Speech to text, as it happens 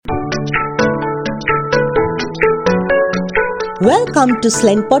Welcome to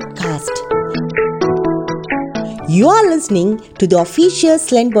SLEN Podcast. You are listening to the official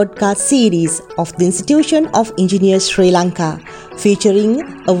SLEN Podcast series of the Institution of Engineers Sri Lanka, featuring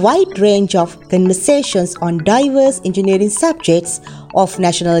a wide range of conversations on diverse engineering subjects of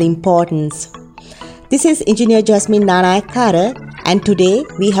national importance. This is Engineer Jasmine Nanayakkara, and today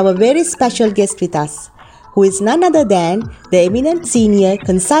we have a very special guest with us, who is none other than the eminent senior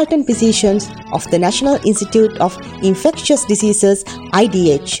consultant physician of the National Institute of Infectious Diseases,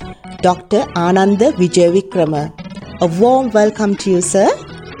 IDH, Dr. Ananda Wijewikrama. A warm welcome to you, sir.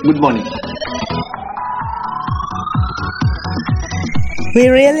 Good morning. We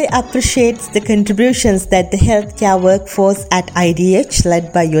really appreciate the contributions that the healthcare workforce at IDH,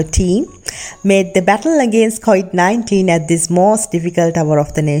 led by your team, made the battle against COVID-19 at this most difficult hour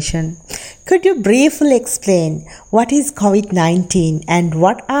of the nation. Could you briefly explain what is COVID-19 and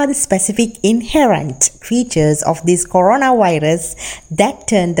what are the specific inherent features of this coronavirus that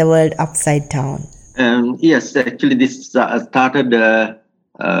turned the world upside down? Yes, actually this started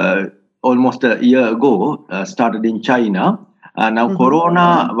almost a year ago, started in China. Now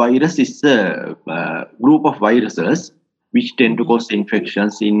coronavirus is a group of viruses which tend to cause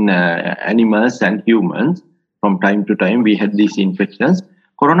infections in animals and humans. From time to time we had these infections.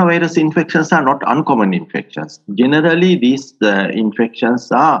 Coronavirus infections are not uncommon infections. Generally, these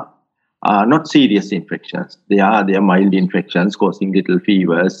infections are not serious infections. They are mild infections causing little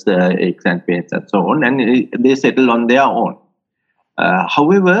fevers, aches and pains and so on, and they settle on their own.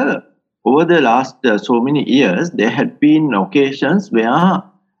 However, over the last so many years, there had been occasions where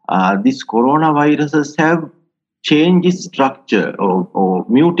these coronaviruses have changed its structure or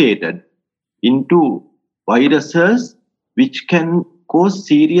mutated into viruses which can cause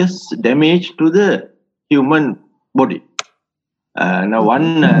serious damage to the human body. Now,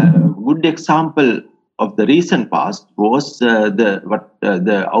 one good example of the recent past was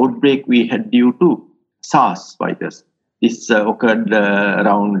the outbreak we had due to SARS virus. This occurred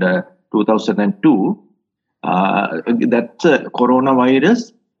around 2002. That's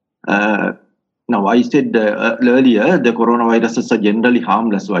coronavirus. Now, I said earlier, the coronaviruses are generally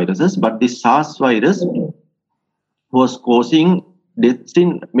harmless viruses, but this SARS virus was causing deaths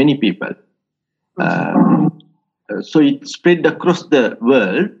in many people. So it spread across the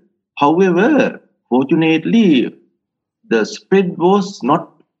world. However, fortunately, the spread was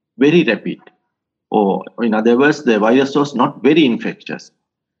not very rapid. Or in other words, the virus was not very infectious.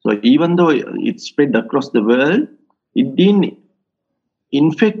 So even though it spread across the world, it didn't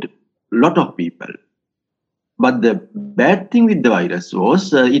infect a lot of people. But the bad thing with the virus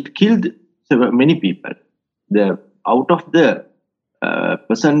was it killed many people. Out of the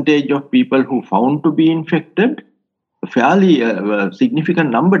percentage of people who found to be infected, a fairly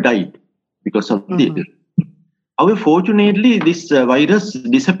significant number died because of this. However, fortunately, this virus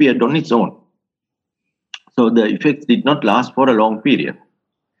disappeared on its own. So the effects did not last for a long period.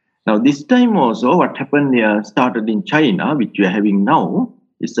 Now, this time also, what happened started in China, which we are having now,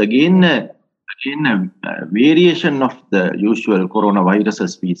 is again a variation of the usual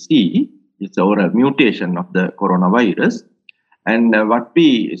coronaviruses we see. It's a mutation of the coronavirus. And what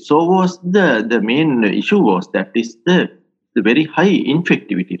we saw was the main issue was that is the very high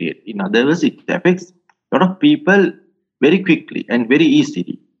infectivity rate. In other words, it affects a lot of people very quickly and very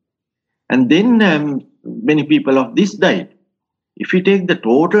easily. And then many people of this died. If you take the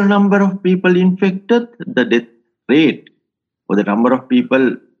total number of people infected, the death rate or the number of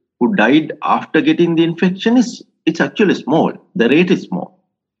people who died after getting the infection it's actually small. The rate is small.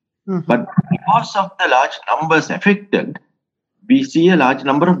 But because of the large numbers affected, we see a large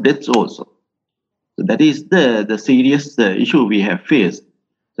number of deaths also. So that is the serious issue we have faced.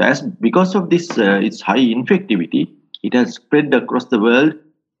 So because of this, its high infectivity, it has spread across the world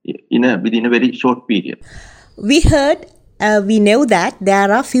within a very short period. We know that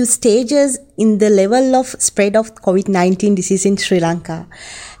there are few stages in the level of spread of COVID-19 disease in Sri Lanka.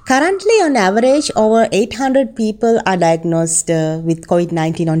 Currently, on average, over 800 people are diagnosed with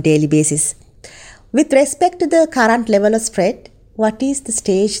COVID-19 on daily basis. With respect to the current level of spread, what is the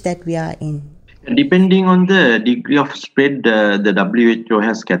stage that we are in? Depending on the degree of spread, the WHO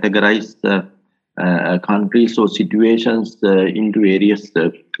has categorized countries or situations into various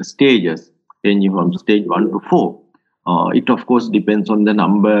stages, ranging from stage 1 to 4. It, of course, depends on the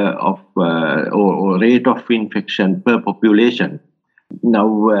number of or rate of infection per population.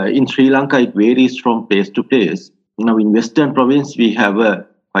 Now, in Sri Lanka, it varies from place to place. Now, in Western Province, we have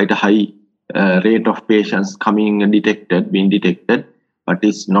quite a high rate of patients being detected, but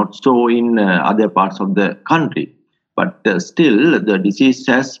it's not so in other parts of the country. But still, the disease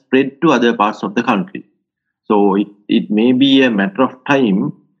has spread to other parts of the country. So it may be a matter of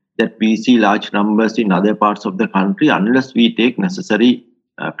time that we see large numbers in other parts of the country unless we take necessary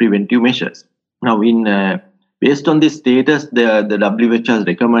preventive measures. Now, based on this status, the WHO has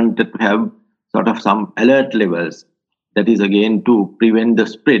recommended to have sort of some alert levels. That is again to prevent the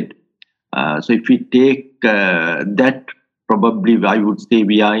spread. So if we take that, probably I would say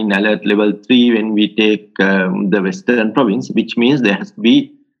we are in alert level 3 when we take the Western province, which means there has to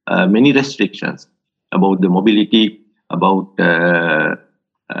be many restrictions about the mobility, about the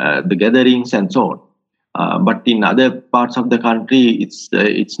gatherings and so on. But in other parts of the country,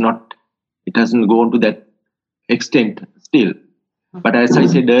 it's not. It hasn't gone to that extent still. But as I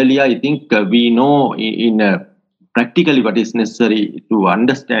said earlier, I think we know practically what is necessary to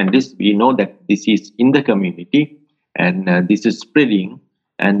understand this. We know that this is in the community and this is spreading.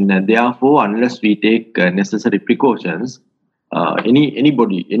 And therefore, unless we take necessary precautions,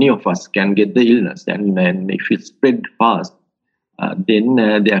 anybody, any of us can get the illness. And if it spread fast, then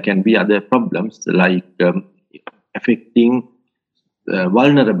there can be other problems like affecting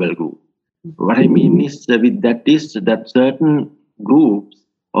vulnerable groups. What I mean is with that is that certain groups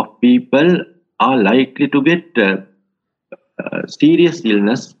of people are likely to get serious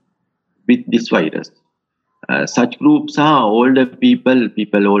illness with this virus. Such groups are older people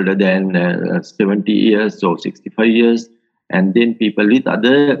older than 70 years or 65 years, and then people with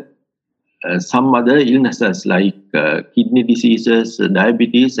some other illnesses like kidney diseases,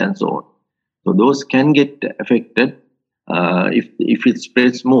 diabetes, and so on. So those can get affected if it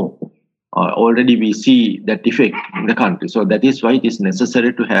spreads more. Already we see that effect in the country. So that is why it is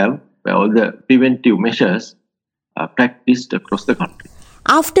necessary to have all the preventive measures practiced across the country.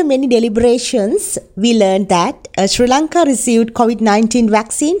 After many deliberations, we learned that Sri Lanka received COVID-19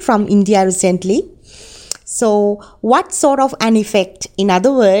 vaccine from India recently. So what sort of an effect, in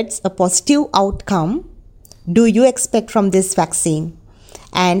other words, a positive outcome, do you expect from this vaccine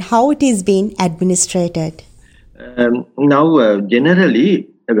and how it is being administered? Generally,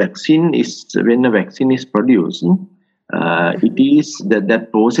 when a vaccine is produced, it is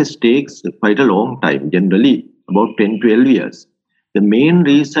that process takes quite a long time, generally about 10-12 years. The main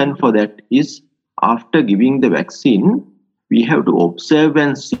reason for that is after giving the vaccine, we have to observe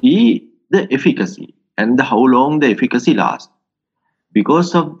and see the efficacy and how long the efficacy lasts.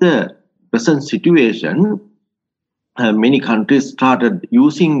 Because of the present situation, many countries started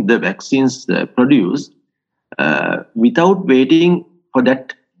using the vaccines produced without waiting for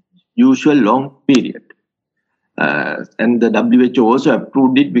that usual long period. And the WHO also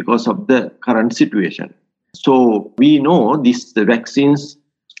approved it because of the current situation. So we know these vaccines,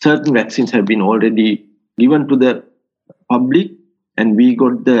 certain vaccines have been already given to the public, and we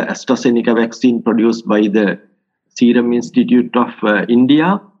got the AstraZeneca vaccine produced by the Serum Institute of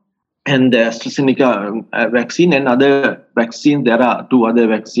India, and the AstraZeneca vaccine and other vaccines. There are 2 other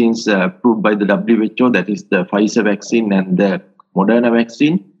vaccines approved by the WHO, that is the Pfizer vaccine and the Moderna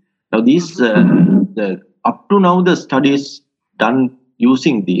vaccine. Now these, up to now, the studies done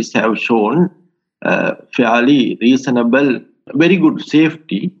using these have shown fairly reasonable, very good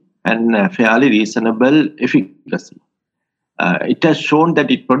safety and fairly reasonable efficacy. It has shown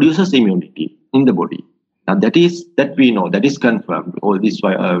that it produces immunity in the body. Now that we know, that is confirmed. All these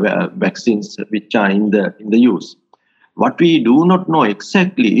vaccines which are in the use. What we do not know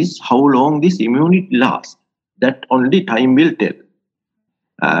exactly is how long this immunity lasts. That only time will tell.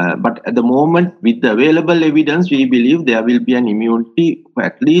 But at the moment, with the available evidence, we believe there will be an immunity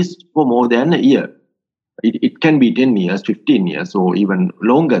at least for more than a year. It can be 10 years, 15 years, or even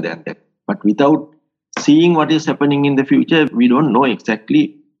longer than that. But without seeing what is happening in the future, we don't know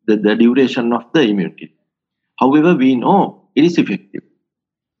exactly the duration of the immunity. However, we know it is effective.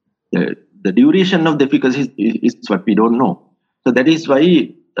 The duration of the efficacy is what we don't know. So that is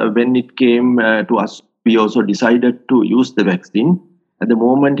why when it came to us, we also decided to use the vaccine. At the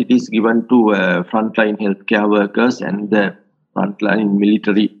moment, it is given to frontline healthcare workers and the frontline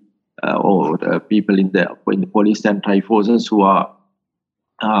military or people in the police and tri-forces who are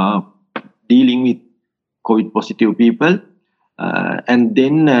dealing with COVID-positive people. And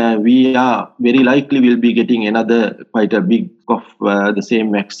then we are very likely will be getting another quite a big of the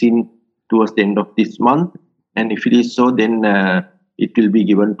same vaccine towards the end of this month. And if it is so, then it will be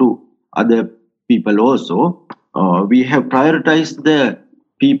given to other people also. We have prioritized the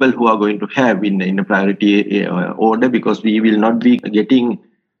people who are going to have in a priority order, because we will not be getting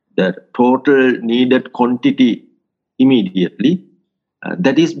the total needed quantity immediately.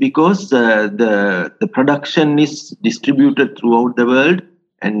 That is because the production is distributed throughout the world,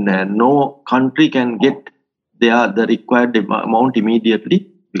 and no country can get the required amount immediately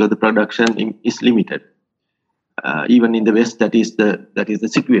because the production is limited. Even in the West, that is the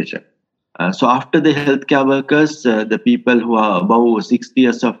situation. So after the healthcare workers, the people who are above 60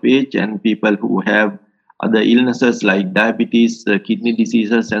 years of age and people who have other illnesses like diabetes, kidney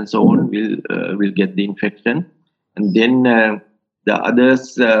diseases, and so on will get the infection. And then the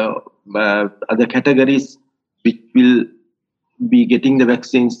others, other categories which will be getting the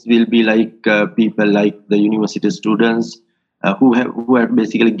vaccines will be like people like the university students who have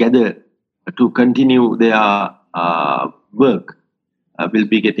basically gathered to continue their work. Will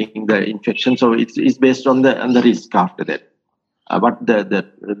be getting the infection, so it's based on the risk after that. But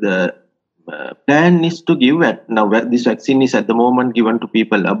the plan is to give now this vaccine is at the moment given to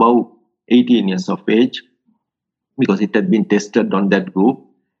people above 18 years of age because it had been tested on that group,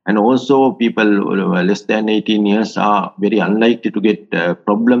 and also people less than 18 years are very unlikely to get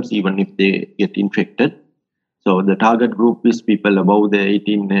problems even if they get infected. So the target group is people above the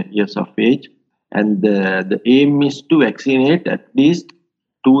 18 years of age. And the aim is to vaccinate at least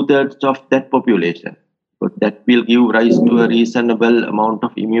 2/3 of that population. But that will give rise to a reasonable amount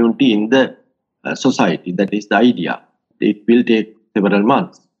of immunity in the society. That is the idea. It will take several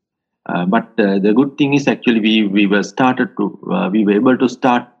months. But the good thing is actually we were able to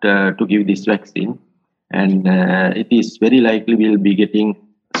start to give this vaccine. And it is very likely we'll be getting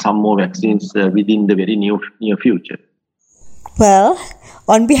some more vaccines within the very near future. Well,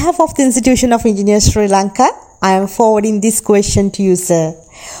 on behalf of the Institution of Engineers Sri Lanka, I am forwarding this question to you, sir.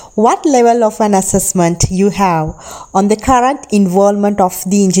 What level of an assessment you have on the current involvement of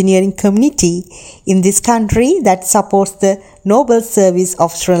the engineering community in this country that supports the noble service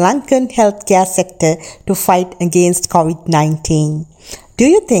of Sri Lankan healthcare sector to fight against COVID-19? Do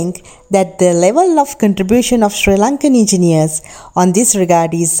you think that the level of contribution of Sri Lankan engineers on this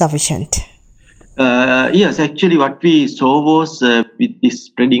regard is sufficient? Yes, actually what we saw was with the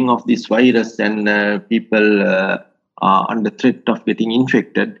spreading of this virus and people are under threat of getting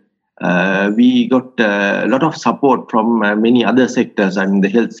infected, we got a lot of support from many other sectors. I mean, the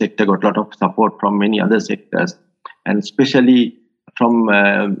health sector got a lot of support from many other sectors, and especially from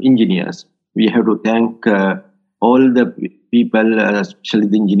engineers. We have to thank all the people, especially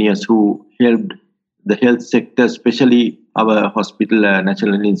the engineers who helped the health sector, especially our hospital,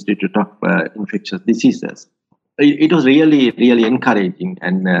 National Institute of Infectious Diseases. It was really, really encouraging,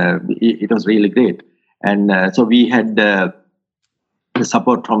 and it was really great. And so we had the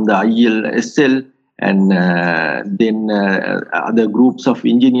support from the IELSL, and then other groups of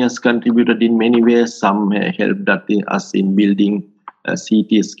engineers contributed in many ways. Some helped us in building a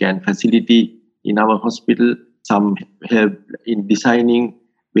CT scan facility in our hospital. Some helped in designing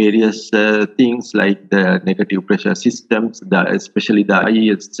various things like the negative pressure systems. Especially the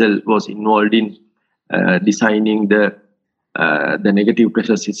IELSL was involved in designing the negative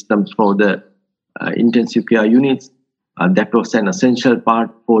pressure systems for the intensive care units. That was an essential part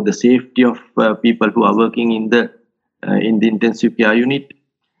for the safety of people who are working in the intensive care unit.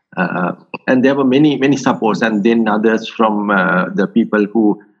 And there were many supports, and then others from the people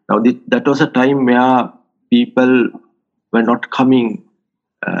who. Now that was a time where people were not coming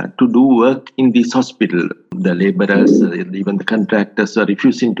to do work in this hospital. The laborers, even the contractors, are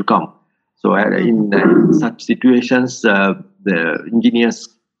refusing to come. So in such situations, the engineers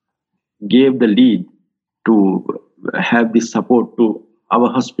gave the lead to have this support to our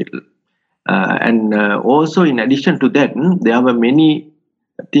hospital. And also, in addition to that, there were many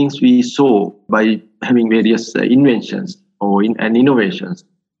things we saw by having various inventions and innovations,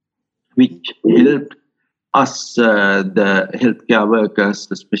 which helped us, the healthcare workers,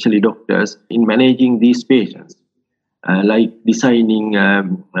 especially doctors, in managing these patients, like designing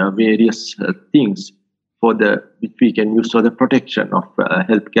various things which we can use for the protection of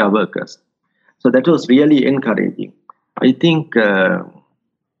healthcare workers. So that was really encouraging. I think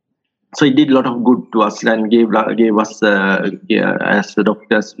so. It did a lot of good to us and gave us as the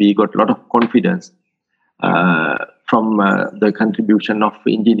doctors, we got a lot of confidence from the contribution of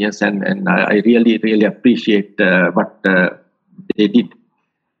engineers, and I really appreciate what they did.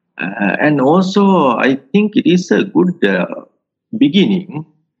 And also, I think it is a good beginning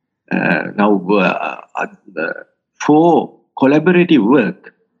now for collaborative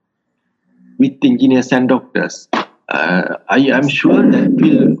work with engineers and doctors. I am sure that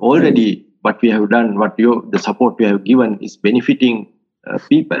will already what we have done, the support we have given is benefiting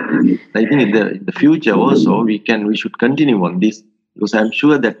people. I think in the future also we should continue on this, because I'm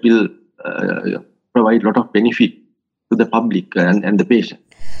sure that will provide a lot of benefit to the public and the patient.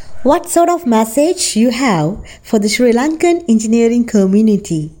 What sort of message you have for the Sri Lankan engineering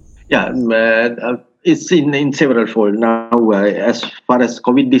community? Yeah, it's in several fold. Now, as far as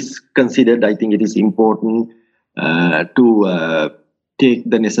COVID is considered, I think it is important to take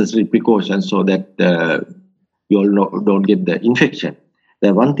the necessary precautions so that you all don't get the infection.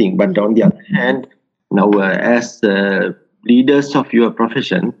 That's one thing. But on the other hand, now as leaders of your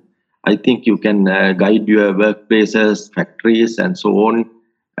profession, I think you can guide your workplaces, factories, and so on,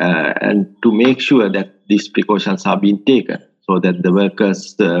 and to make sure that these precautions are being taken so that the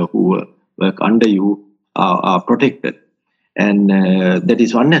workers who work under you are protected. And that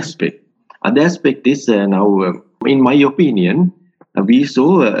is one aspect. Other aspect is now, in my opinion, we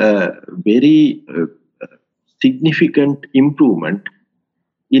saw a very significant improvement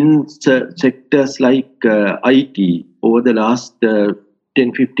in sectors like IT over the last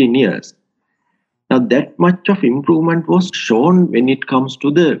 10-15 years. Now, that much of improvement was shown when it comes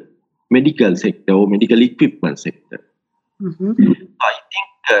to the medical sector or medical equipment sector. Mm-hmm. I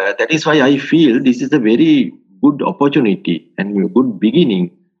think that is why I feel this is a very good opportunity and a good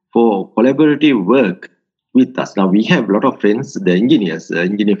beginning for collaborative work with us. Now, we have a lot of friends, the engineers,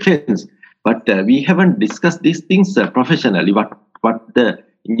 engineer friends, but we haven't discussed these things professionally, what the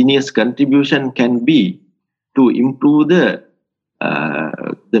engineers' contribution can be to improve the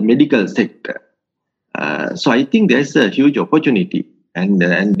medical sector. So I think there's a huge opportunity, and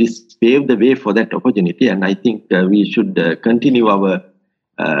this paved the way for that opportunity. And I think we should continue our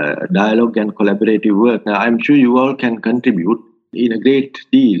dialogue and collaborative work. Now, I'm sure you all can contribute in a great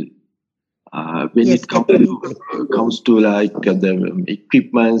deal when it comes to like the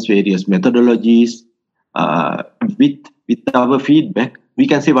equipments, various methodologies. With our feedback, we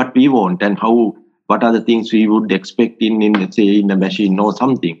can say what we want and what are the things we would expect in let's say in a machine or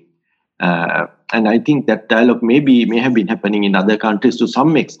something. And I think that dialogue may have been happening in other countries to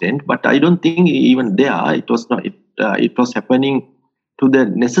some extent, but I don't think even there it was not. It was happening to the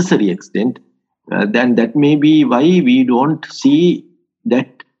necessary extent. Then that may be why we don't see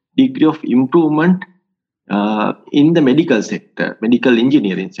that degree of improvement in the medical sector, medical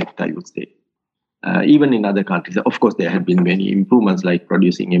engineering sector, I would say. Even in other countries, of course, there have been many improvements like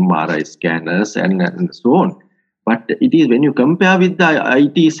producing MRI scanners and so on. But it is when you compare with the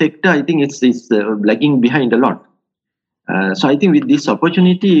IT sector, I think it's lagging behind a lot. So I think with this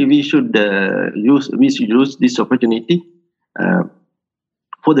opportunity, we should use this opportunity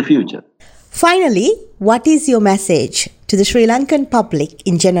for the future. Finally, what is your message to the Sri Lankan public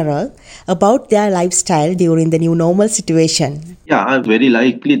in general about their lifestyle during the new normal situation? Yeah, very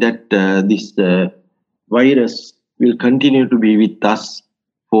likely that this virus will continue to be with us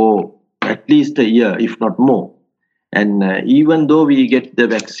for at least a year, if not more. And even though we get the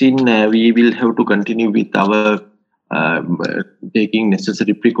vaccine, we will have to continue with our taking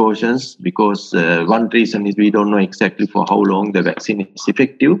necessary precautions, because one reason is we don't know exactly for how long the vaccine is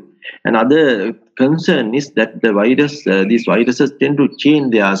effective. Another concern is that these viruses tend to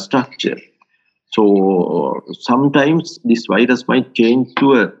change their structure. So sometimes this virus might change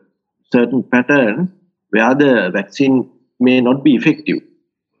to a certain pattern where the vaccine may not be effective.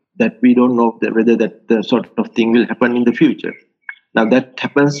 That we don't know whether that sort of thing will happen in the future. Now that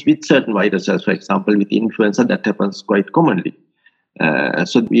happens with certain viruses. For example, with influenza, that happens quite commonly.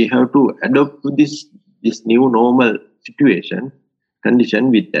 So we have to adapt to this new normal condition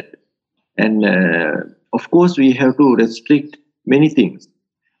with that. And of course, we have to restrict many things.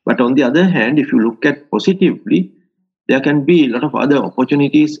 But on the other hand, if you look at positively, there can be a lot of other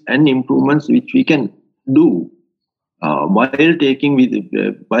opportunities and improvements which we can do while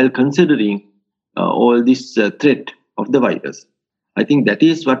considering all this threat of the virus. I think that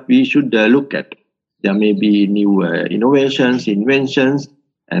is what we should look at. There may be new innovations, inventions,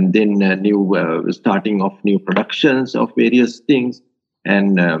 and then new starting of new productions of various things.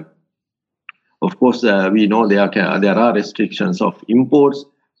 And of course, we know there are restrictions of imports.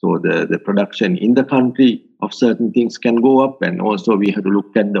 So the production in the country of certain things can go up. And also we have to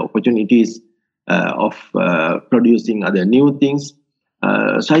look at the opportunities of producing other new things.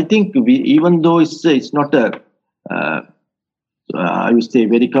 So I think even though it's not I would say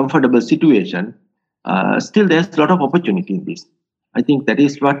very comfortable situation, still there's a lot of opportunity in this. I think that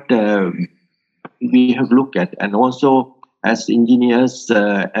is what we have looked at. And also as engineers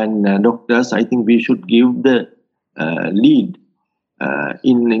and doctors, I think we should give the lead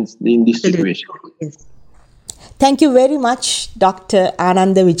in this situation. Yes. Thank you very much, Dr.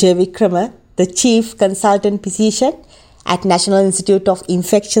 Ananda Wijewikrama, the Chief Consultant Physician at National Institute of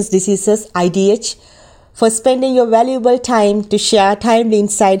Infectious Diseases, IDH, for spending your valuable time to share timely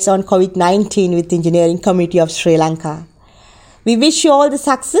insights on COVID-19 with the Engineering Committee of Sri Lanka. We wish you all the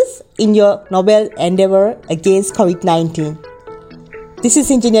success in your noble endeavor against COVID-19. This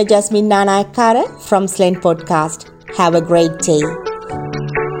is Engineer Jasmine Nanayakkara from SLEN Podcast. Have a great day.